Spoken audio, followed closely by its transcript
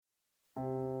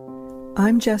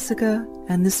I'm Jessica,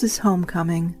 and this is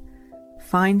Homecoming,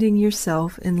 finding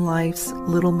yourself in life's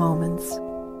little moments.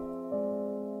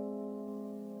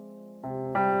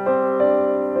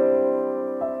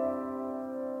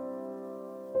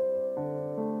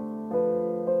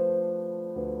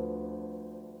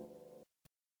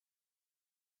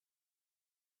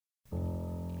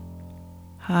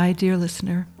 Hi, dear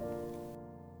listener.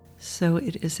 So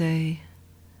it is a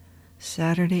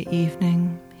Saturday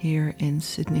evening here in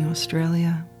Sydney,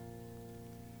 Australia,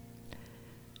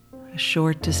 a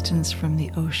short distance from the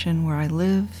ocean where I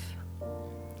live,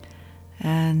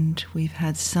 and we've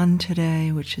had sun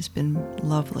today, which has been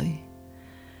lovely,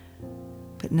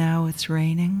 but now it's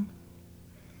raining,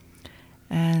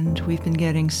 and we've been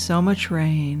getting so much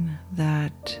rain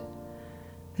that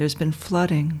there's been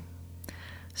flooding.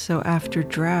 So after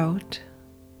drought,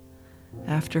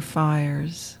 after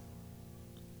fires,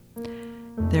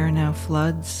 there are now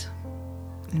floods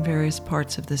in various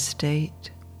parts of the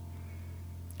state.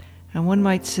 And one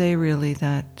might say really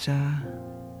that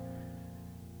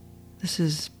this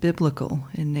is biblical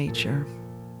in nature,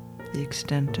 the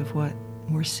extent of what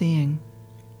we're seeing.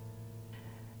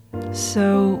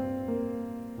 So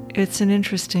it's an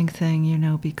interesting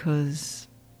thing, because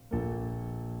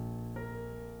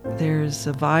there's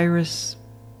a virus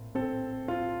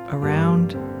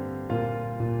around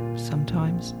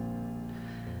sometimes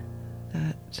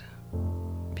that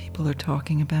people are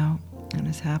talking about and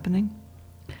is happening.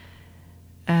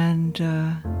 And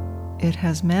it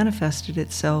has manifested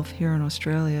itself here in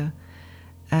Australia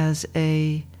as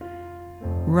a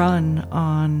run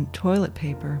on toilet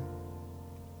paper.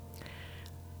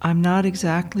 I'm not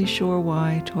exactly sure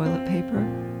why toilet paper,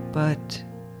 but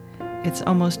it's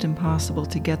almost impossible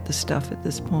to get the stuff at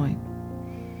this point.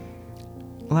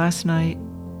 Last night,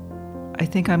 I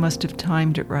think I must have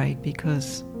timed it right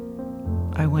because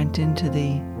I went into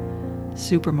the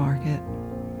supermarket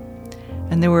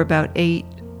and there were about 8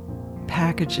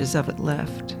 packages of it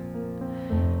left.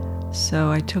 So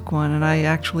I took one, and I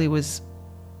actually was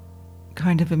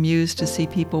kind of amused to see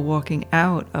people walking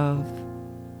out of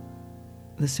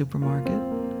the supermarket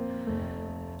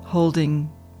holding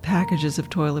packages of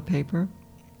toilet paper.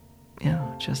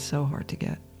 Just so hard to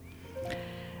get.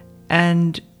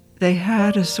 And they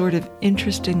had a sort of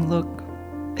interesting look,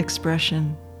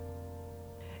 expression.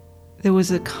 There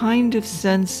was a kind of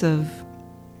sense of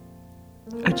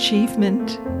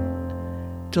achievement,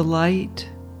 delight,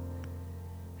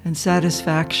 and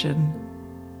satisfaction,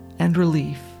 and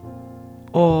relief,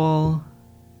 all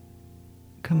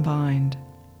combined.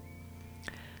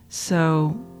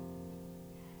 So,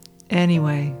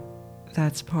 anyway,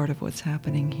 that's part of what's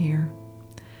happening here.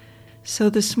 So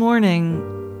this morning,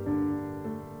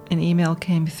 an email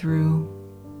came through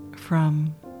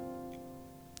from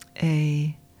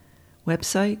a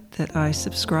website that I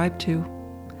subscribe to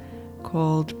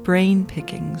called Brain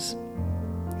Pickings.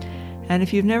 And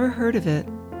if you've never heard of it,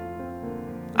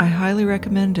 I highly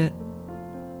recommend it.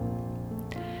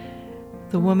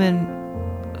 The woman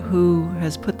who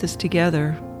has put this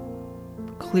together,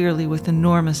 clearly with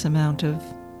enormous amount of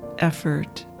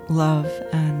effort, love,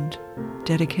 and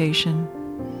dedication,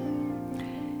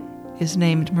 is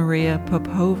named Maria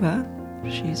Popova.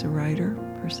 She's a writer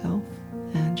herself,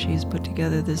 and she's put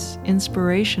together this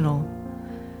inspirational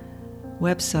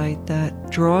website that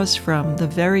draws from the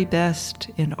very best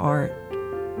in art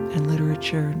and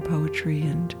literature and poetry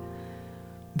and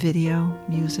video,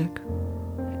 music.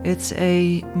 It's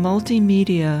a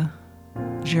multimedia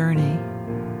journey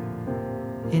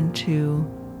into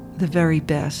the very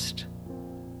best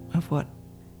of what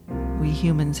we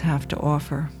humans have to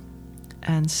offer.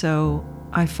 And so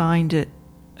I find it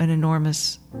an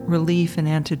enormous relief and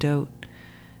antidote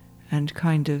and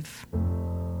kind of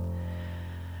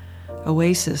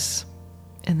oasis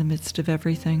in the midst of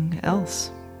everything else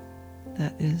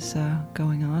that is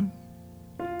going on.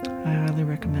 I highly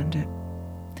recommend it.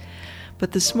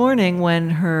 But this morning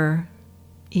when her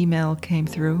email came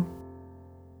through,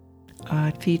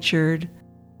 it featured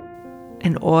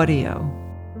an audio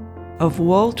of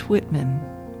Walt Whitman,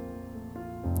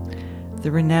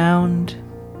 the renowned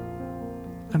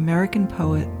American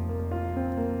poet,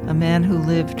 a man who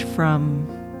lived from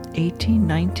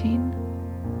 1819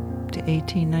 to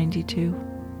 1892.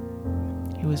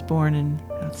 He was born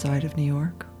outside of New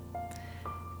York.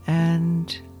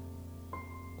 And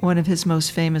one of his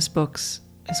most famous books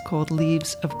is called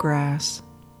Leaves of Grass.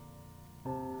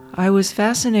 I was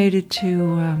fascinated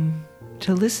to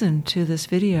listen to this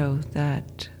video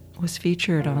that was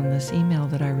featured on this email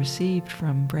that I received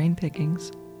from Brain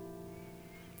Pickings,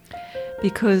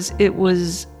 because it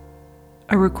was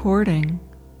a recording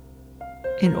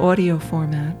in audio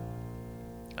format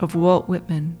of Walt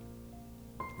Whitman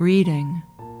reading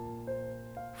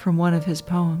from one of his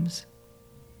poems.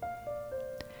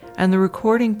 And the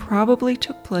recording probably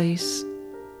took place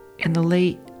in the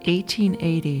late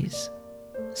 1880s.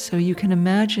 So you can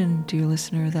imagine, dear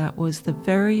listener, that was the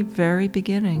very, very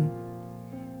beginning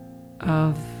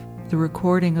of the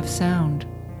recording of sound.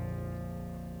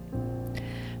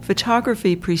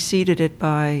 Photography preceded it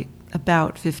by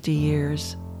about 50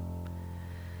 years.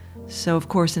 So, of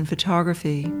course, in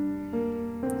photography,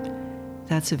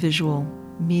 that's a visual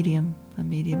medium, a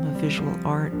medium of visual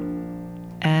art.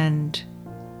 And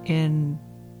in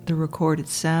the recorded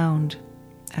sound,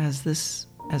 as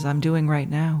I'm doing right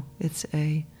now, it's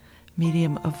a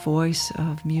medium of voice,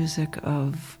 of music,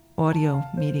 of audio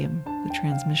medium, the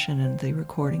transmission and the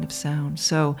recording of sound.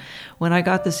 So when I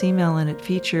got this email and it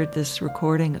featured this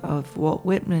recording of Walt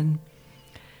Whitman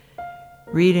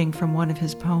reading from one of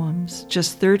his poems,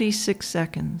 just 36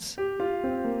 seconds,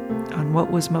 on what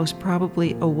was most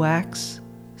probably a wax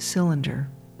cylinder,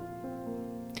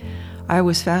 I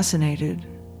was fascinated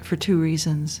for two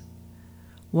reasons.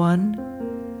 One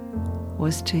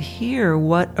was to hear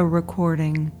what a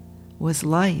recording was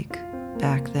like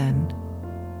back then,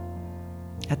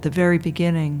 at the very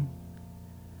beginning,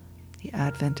 the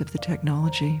advent of the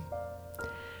technology.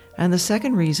 And the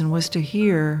second reason was to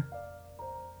hear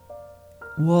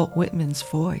Walt Whitman's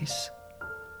voice,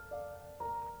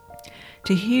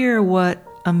 to hear what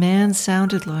a man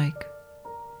sounded like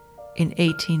in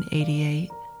 1888,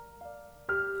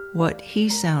 what he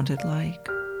sounded like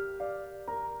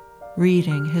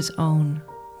reading his own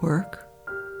work,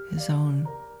 his own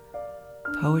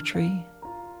poetry.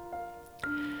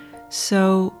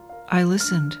 So I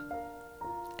listened,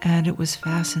 and it was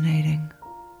fascinating.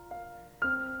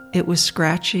 It was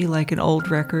scratchy like an old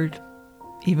record,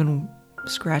 even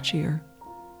scratchier.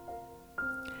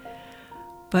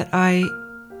 But I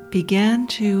began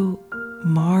to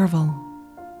marvel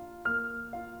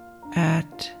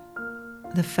at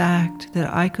the fact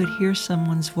that I could hear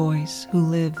someone's voice who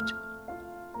lived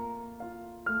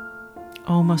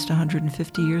almost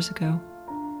 150 years ago.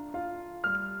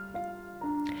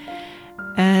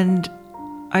 And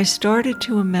I started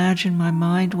to imagine, my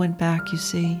mind went back, you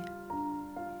see.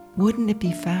 Wouldn't it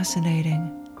be fascinating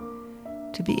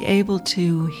to be able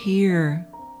to hear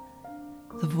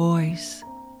the voice,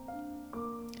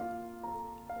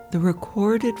 the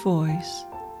recorded voice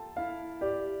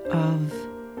of,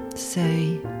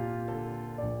 say,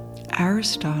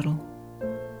 Aristotle,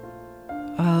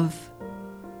 of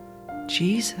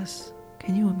Jesus?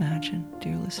 Can you imagine,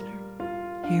 dear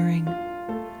listener, hearing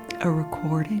a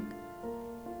recording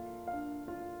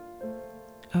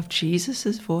of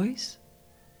Jesus' voice?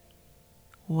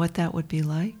 What that would be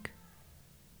like?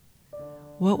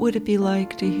 What would it be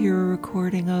like to hear a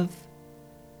recording of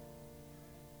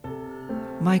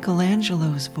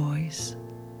Michelangelo's voice,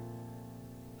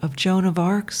 of Joan of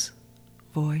Arc's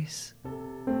voice?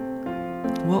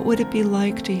 What would it be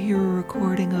like to hear a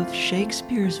recording of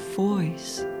Shakespeare's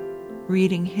voice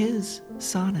reading his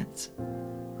sonnets?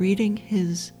 Reading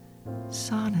his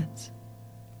sonnets.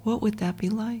 What would that be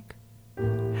like?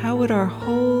 How would our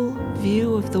whole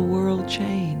view of the world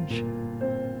change,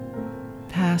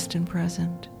 past and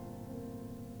present?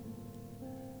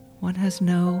 One has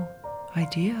no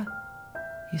idea,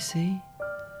 you see.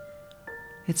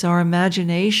 It's our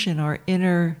imagination,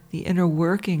 the inner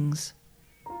workings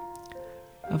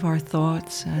of our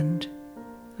thoughts and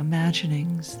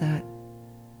imaginings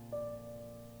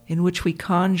in which we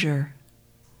conjure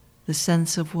the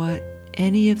sense of what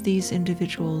any of these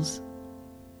individuals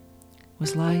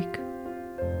was like.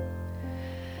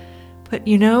 But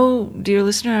you know, dear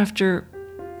listener, after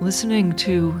listening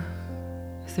to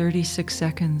 36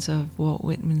 seconds of Walt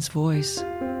Whitman's voice,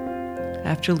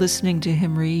 after listening to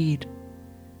him read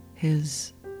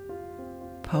his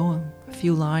poem, a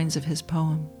few lines of his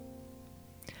poem,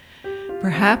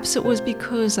 perhaps it was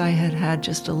because I had had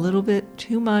just a little bit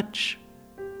too much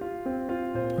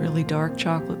really dark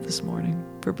chocolate this morning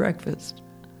for breakfast.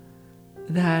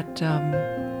 That,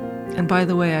 and by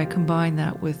the way, I combine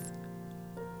that with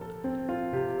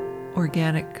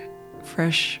organic,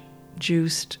 fresh,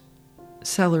 juiced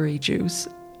celery juice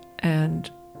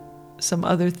and some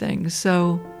other things.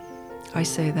 So I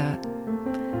say that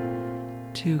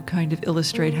to kind of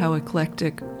illustrate how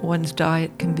eclectic one's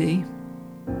diet can be.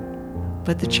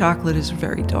 But the chocolate is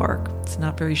very dark. It's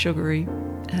not very sugary,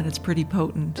 and it's pretty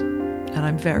potent. And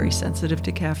I'm very sensitive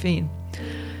to caffeine.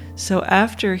 So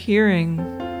after hearing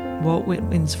Walt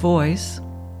Whitman's voice,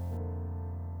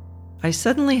 I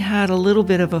suddenly had a little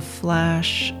bit of a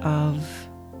flash of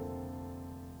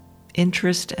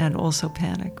interest and also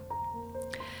panic.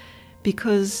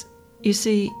 Because, you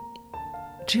see,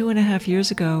 2.5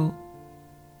 years ago,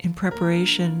 in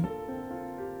preparation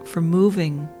for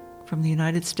moving from the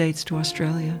United States to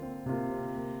Australia,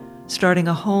 starting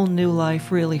a whole new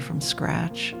life really from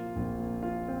scratch,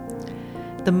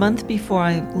 the month before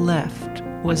I left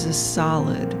was a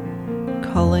solid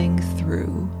culling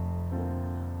through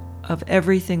of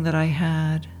everything that I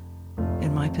had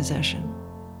in my possession.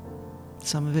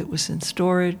 Some of it was in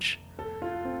storage,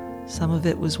 some of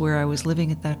it was where I was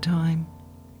living at that time.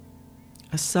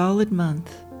 A solid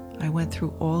month, I went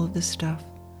through all of this stuff.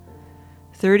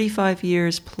 35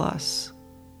 years plus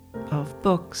of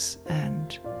books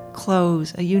and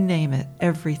clothes, you name it,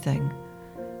 everything.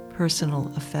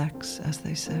 Personal effects, as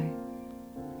they say.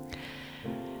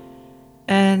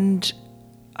 And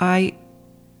I,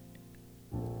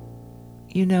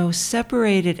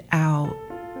 separated out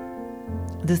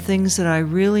the things that I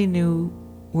really knew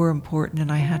were important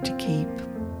and I had to keep.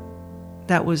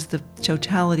 That was the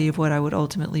totality of what I would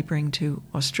ultimately bring to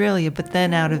Australia. But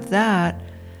then out of that,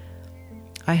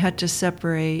 I had to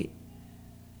separate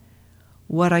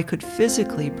what I could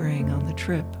physically bring on the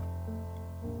trip,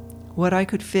 what I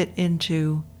could fit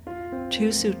into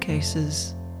 2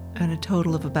 suitcases and a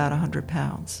total of about 100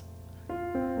 pounds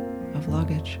of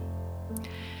luggage.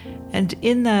 And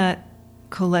in that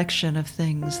collection of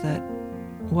things that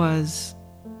was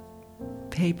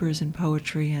papers and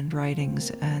poetry and writings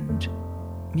and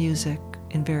music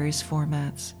in various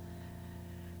formats,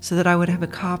 so that I would have a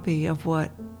copy of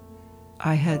what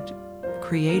I had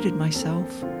created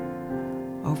myself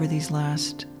over these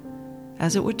last,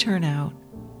 as it would turn out,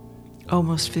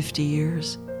 almost 50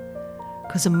 years.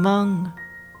 Because among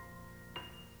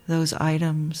those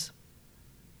items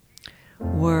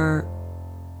were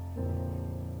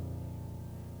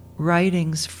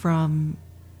writings from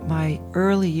my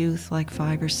early youth, like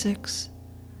 5 or 6,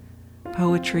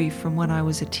 poetry from when I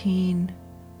was a teen,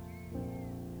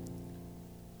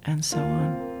 and so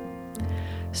on.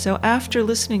 So after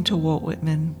listening to Walt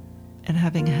Whitman and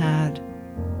having had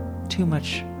too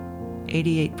much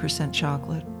 88%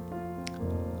 chocolate,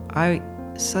 I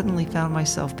suddenly found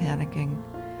myself panicking,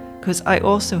 because I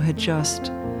also had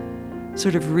just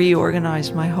sort of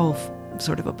reorganized my whole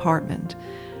sort of apartment,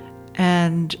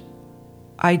 and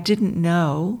I didn't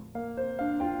know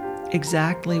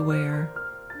exactly where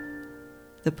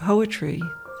the poetry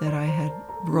that I had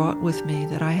brought with me,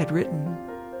 that I had written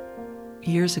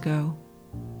years ago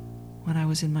when I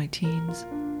was in my teens,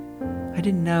 I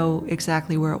didn't know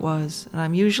exactly where it was. And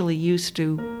I'm usually used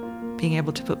to being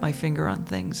able to put my finger on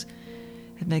things.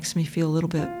 It makes me feel a little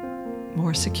bit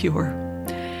more secure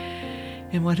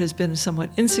in what has been a somewhat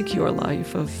insecure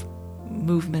life of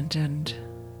movement and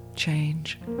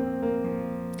change.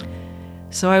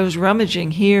 So I was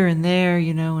rummaging here and there,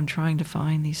 and trying to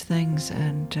find these things,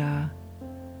 and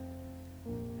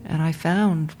I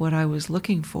found what I was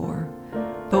looking for.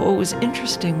 But what was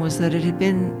interesting was that it had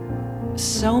been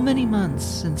so many months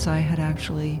since I had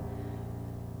actually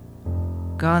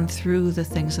gone through the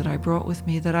things that I brought with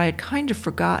me that I had kind of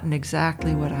forgotten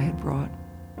exactly what I had brought.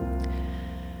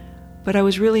 But I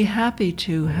was really happy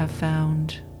to have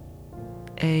found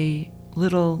a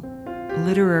little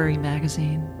literary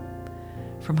magazine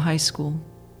from high school,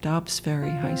 Dobbs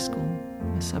Ferry High School,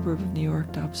 a suburb of New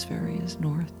York. Dobbs Ferry is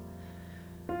north.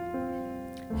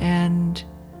 And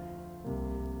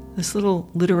this little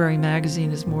literary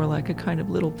magazine is more like a kind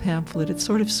of little pamphlet. It's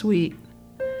sort of sweet.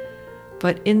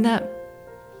 But in that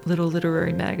little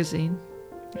literary magazine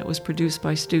that was produced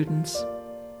by students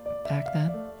back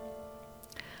then,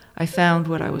 I found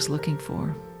what I was looking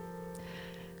for.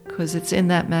 Because it's in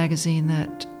that magazine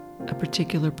that a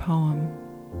particular poem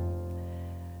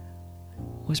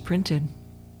was printed.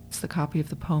 It's the copy of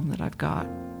the poem that I've got,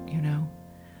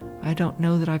 I don't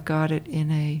know that I've got it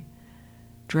in a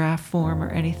draft form or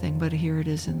anything, but here it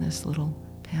is in this little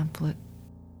pamphlet.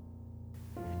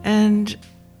 And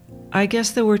I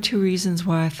guess there were 2 reasons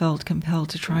why I felt compelled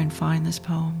to try and find this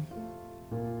poem.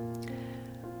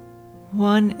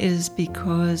 One is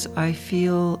because I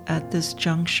feel at this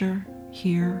juncture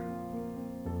here,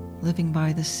 living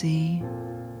by the sea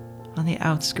on the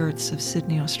outskirts of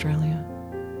Sydney, Australia,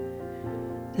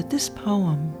 that this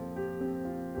poem,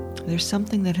 there's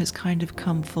something that has kind of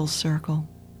come full circle.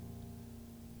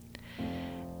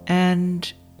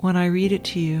 And when I read it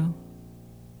to you,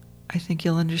 I think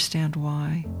you'll understand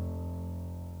why.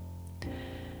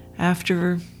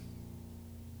 After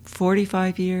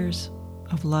 45 years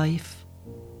of life,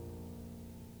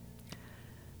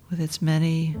 with its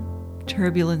many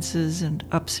turbulences and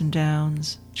ups and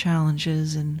downs,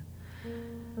 challenges and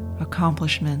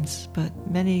accomplishments, but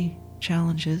many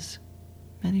challenges,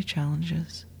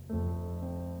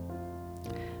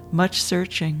 Much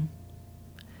searching,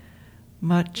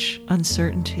 much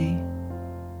uncertainty.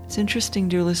 It's interesting,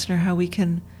 dear listener, how we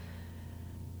can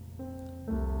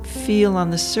feel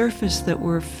on the surface that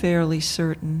we're fairly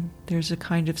certain. There's a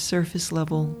kind of surface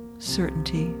level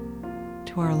certainty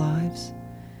to our lives.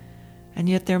 And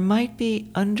yet there might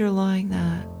be underlying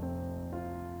that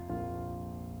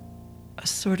a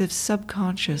sort of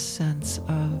subconscious sense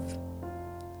of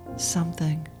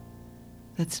something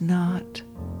that's not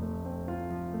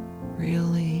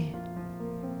really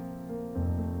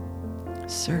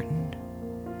certain.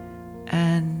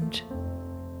 And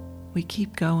we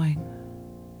keep going,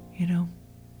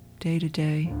 day to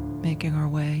day, making our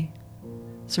way,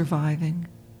 surviving.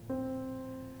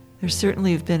 There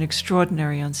certainly have been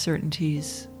extraordinary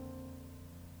uncertainties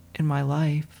in my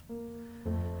life.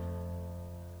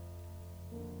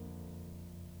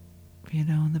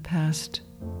 In the past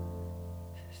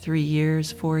 4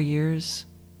 years,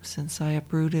 since I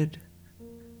uprooted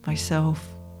myself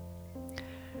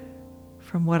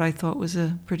from what I thought was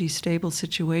a pretty stable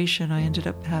situation, I ended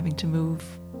up having to move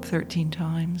 13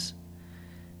 times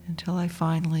until I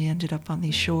finally ended up on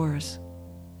these shores.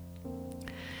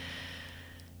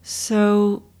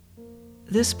 So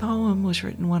this poem was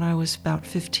written when I was about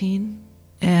 15,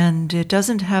 and it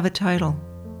doesn't have a title.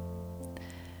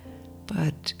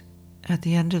 But at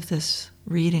the end of this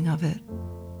reading of it,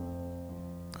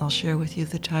 I'll share with you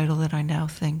the title that I now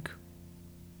think,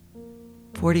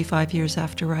 45 years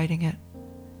after writing it,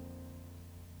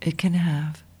 it can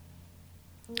have.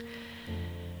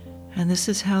 And this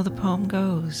is how the poem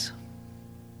goes.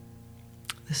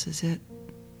 This is it.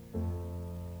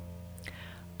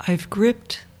 I've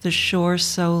gripped the shore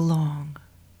so long,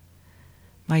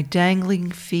 my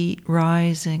dangling feet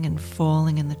rising and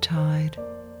falling in the tide,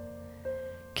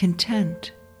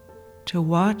 content to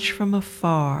watch from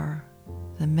afar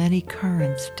the many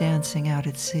currents dancing out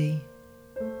at sea,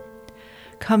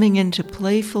 coming in to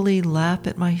playfully lap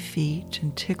at my feet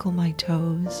and tickle my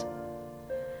toes.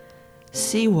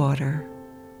 Seawater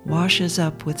washes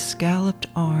up with scalloped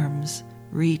arms,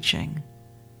 reaching,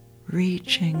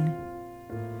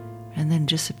 and then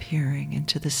disappearing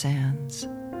into the sands.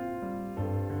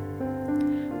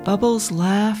 Bubbles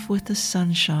laugh with the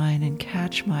sunshine and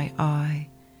catch my eye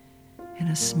in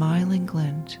a smiling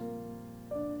glint.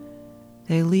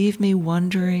 They leave me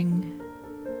wondering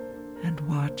and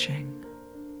watching.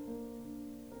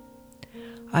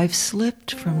 I've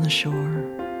slipped from the shore,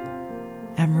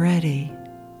 am ready,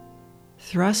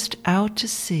 thrust out to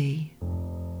sea.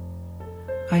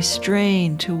 I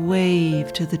strain to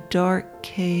wave to the dark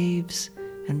caves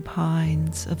and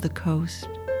pines of the coast.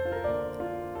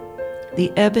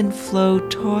 The ebb and flow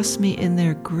toss me in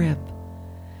their grip.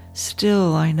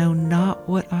 Still I know not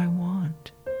what I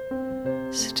want.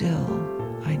 Still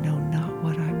I know not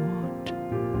what I want.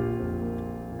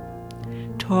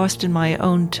 Tossed in my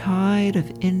own tide of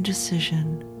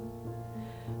indecision,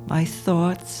 my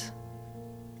thoughts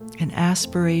and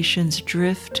aspirations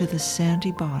drift to the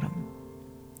sandy bottom.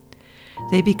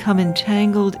 They become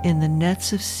entangled in the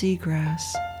nets of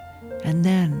seagrass, and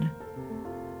then,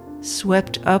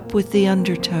 swept up with the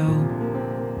undertow,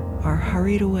 are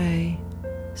hurried away,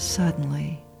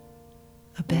 suddenly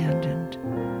abandoned,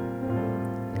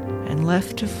 and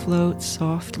left to float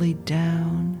softly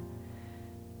down,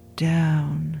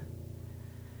 down,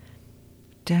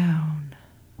 down.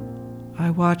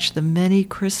 I watch the many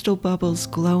crystal bubbles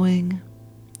glowing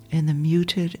in the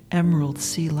muted emerald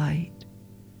sea light.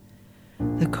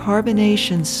 The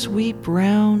carbonations sweep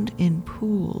round in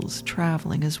pools,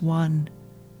 traveling as one,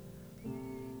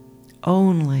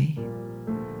 only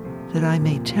that I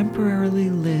may temporarily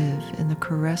live in the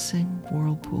caressing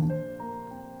whirlpool.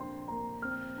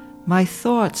 My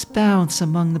thoughts bounce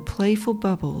among the playful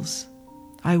bubbles.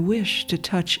 I wish to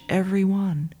touch every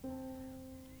one,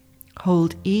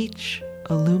 hold each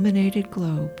illuminated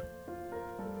globe.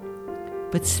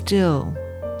 But still,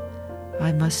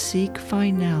 I must seek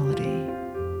finality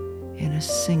in a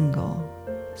single,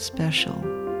 special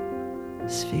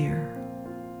sphere.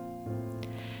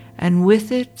 And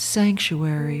with it,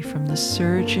 sanctuary from the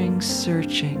surging,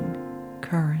 searching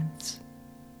currents.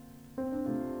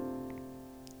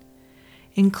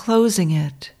 Enclosing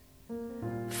it,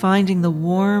 finding the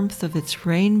warmth of its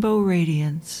rainbow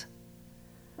radiance,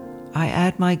 I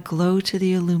add my glow to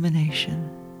the illumination.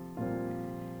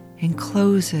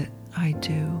 Enclose it, I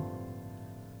do.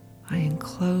 I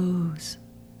enclose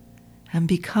and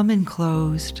become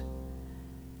enclosed,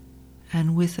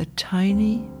 and with a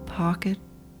tiny pocket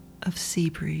of sea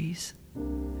breeze,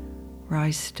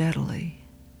 rise steadily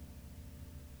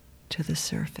to the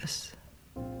surface.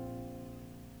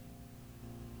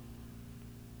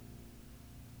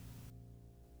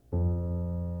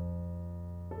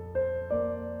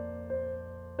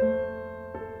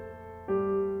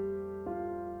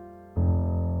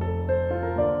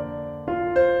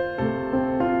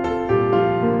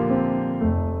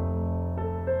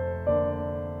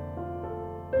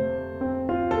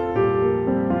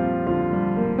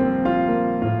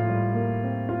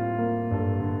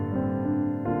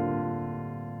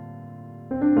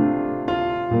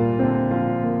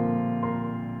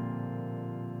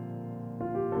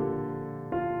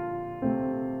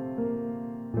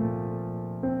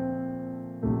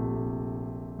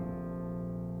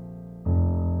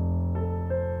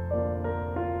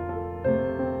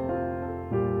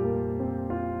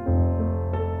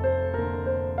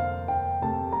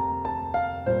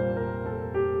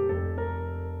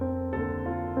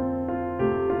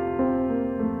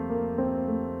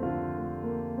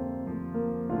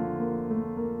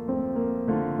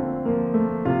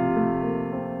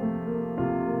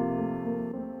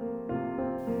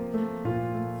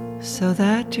 So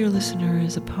that, dear listener,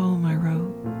 is a poem I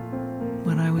wrote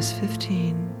when I was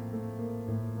 15,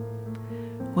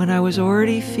 when I was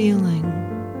already feeling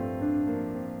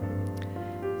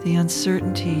the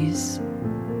uncertainties,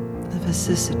 the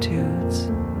vicissitudes,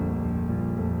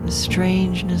 the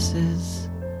strangenesses,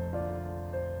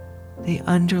 the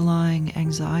underlying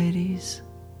anxieties,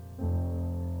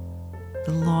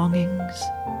 the longings.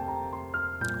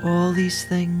 All these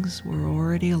things were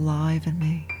already alive in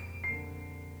me.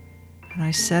 And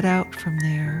I set out from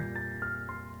there,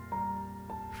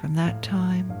 from that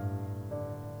time,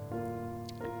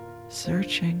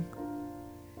 searching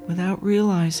without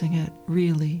realizing it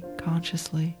really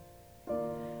consciously.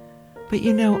 But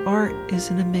you know, art is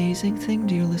an amazing thing,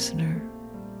 dear listener.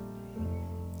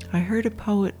 I heard a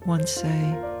poet once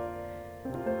say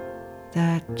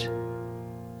that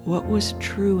what was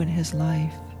true in his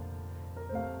life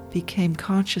became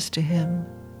conscious to him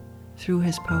through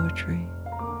his poetry.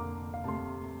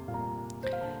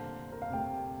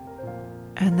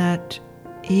 And that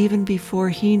even before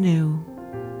he knew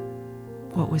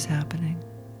what was happening,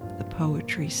 the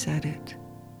poetry said it.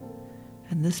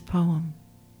 And this poem,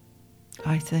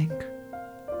 I think,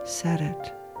 said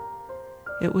it.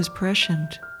 It was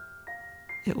prescient.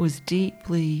 It was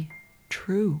deeply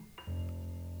true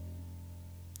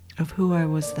of who I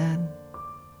was then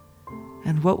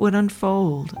and what would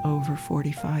unfold over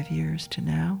 45 years to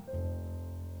now.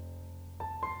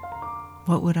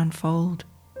 What would unfold?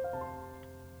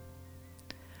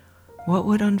 What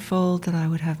would unfold that I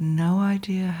would have no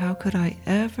idea? How could I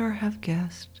ever have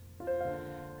guessed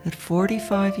that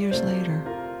 45 years later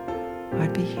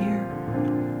I'd be here,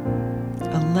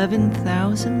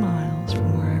 11,000 miles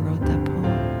from where I wrote that poem,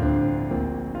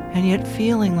 and yet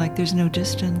feeling like there's no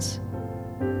distance,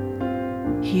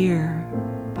 here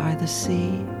by the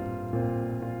sea,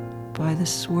 by the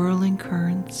swirling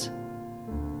currents,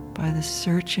 by the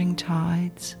searching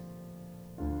tides,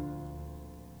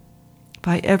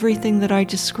 by everything that I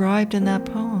described in that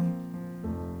poem.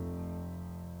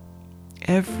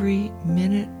 Every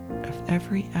minute of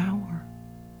every hour.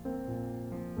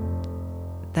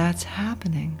 That's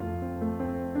happening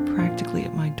practically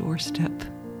at my doorstep.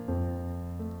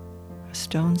 A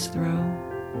stone's throw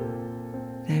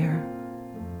there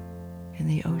in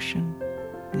the ocean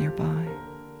nearby.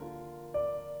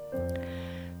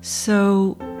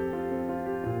 So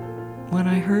when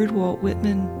I heard Walt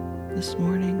Whitman this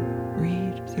morning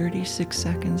read 36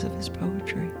 seconds of his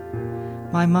poetry,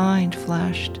 my mind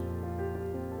flashed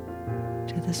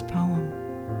to this poem,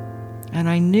 and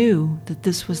I knew that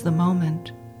this was the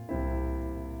moment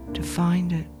to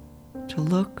find it, to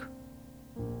look,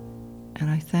 and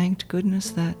I thanked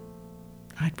goodness that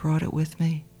I'd brought it with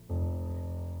me.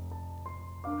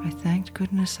 I thanked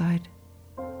goodness I'd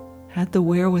had the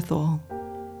wherewithal,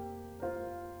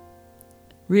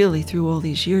 really through all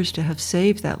these years, to have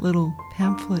saved that little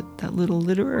pamphlet, that little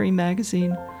literary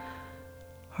magazine.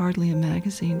 Hardly a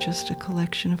magazine, just a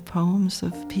collection of poems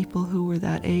of people who were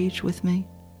that age with me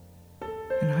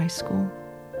in high school.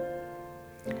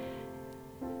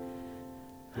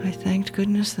 I thanked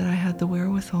goodness that I had the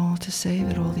wherewithal to save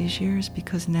it all these years,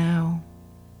 because now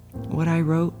what I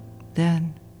wrote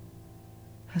then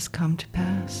has come to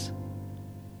pass.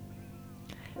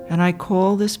 And I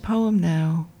call this poem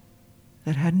now,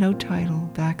 that had no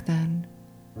title back then,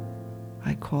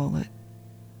 I call it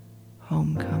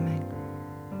Homecoming.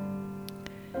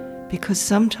 Because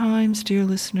sometimes, dear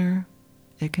listener,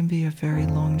 it can be a very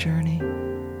long journey.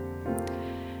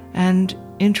 And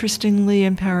interestingly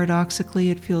and paradoxically,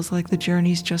 it feels like the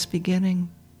journey's just beginning.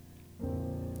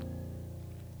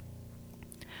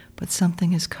 But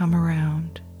something has come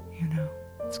around, you know,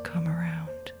 it's come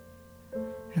around.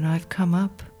 And I've come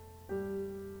up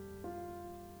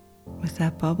with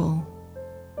that bubble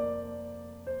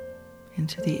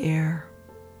into the air,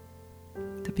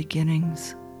 the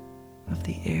beginnings of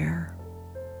the air,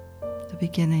 the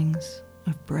beginnings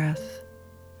of breath,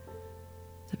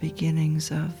 the beginnings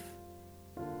of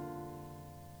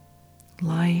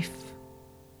life,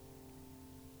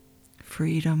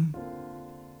 freedom,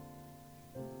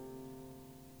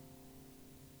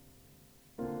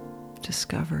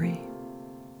 discovery,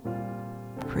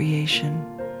 creation,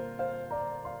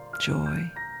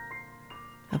 joy,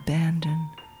 abandon,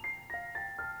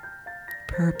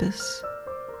 purpose,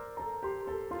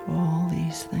 all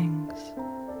these things.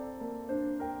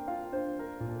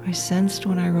 I sensed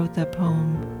when I wrote that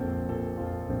poem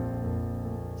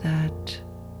that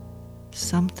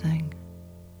something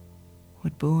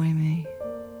would buoy me.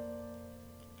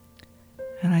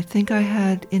 And I think I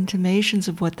had intimations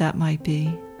of what that might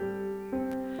be.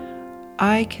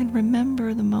 I can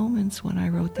remember the moments when I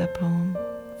wrote that poem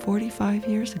 45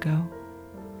 years ago.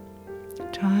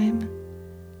 Time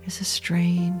is a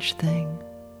strange thing.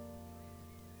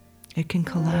 It can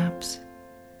collapse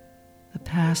the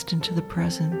past into the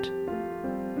present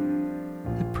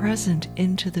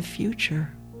into the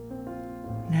future.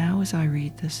 Now as I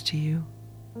read this to you,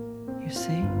 you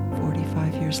see,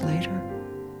 45 years later,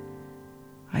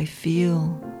 I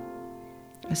feel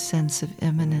a sense of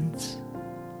imminence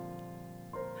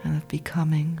and of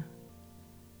becoming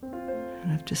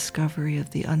and of discovery of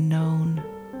the unknown.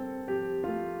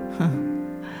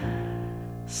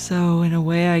 So in a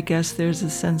way, I guess there's a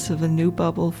sense of a new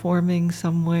bubble forming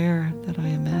somewhere that I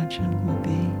imagine will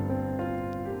be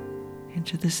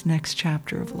into this next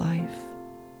chapter of life,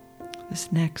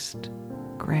 this next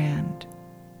grand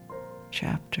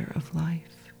chapter of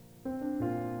life.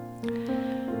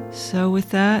 So with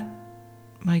that,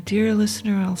 my dear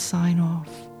listener, I'll sign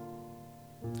off.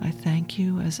 I thank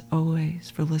you, as always,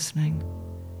 for listening.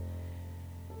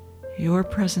 Your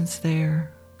presence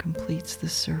there completes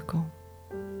this circle,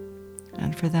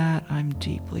 and for that I'm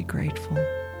deeply grateful.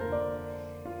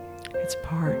 It's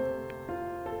part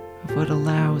of what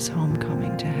allows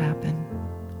homecoming to happen.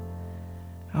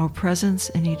 Our presence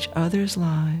in each other's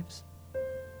lives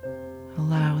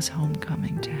allows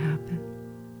homecoming to happen.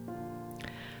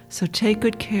 So take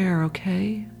good care,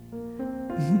 okay?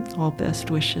 All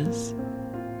best wishes.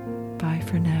 Bye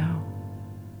for now.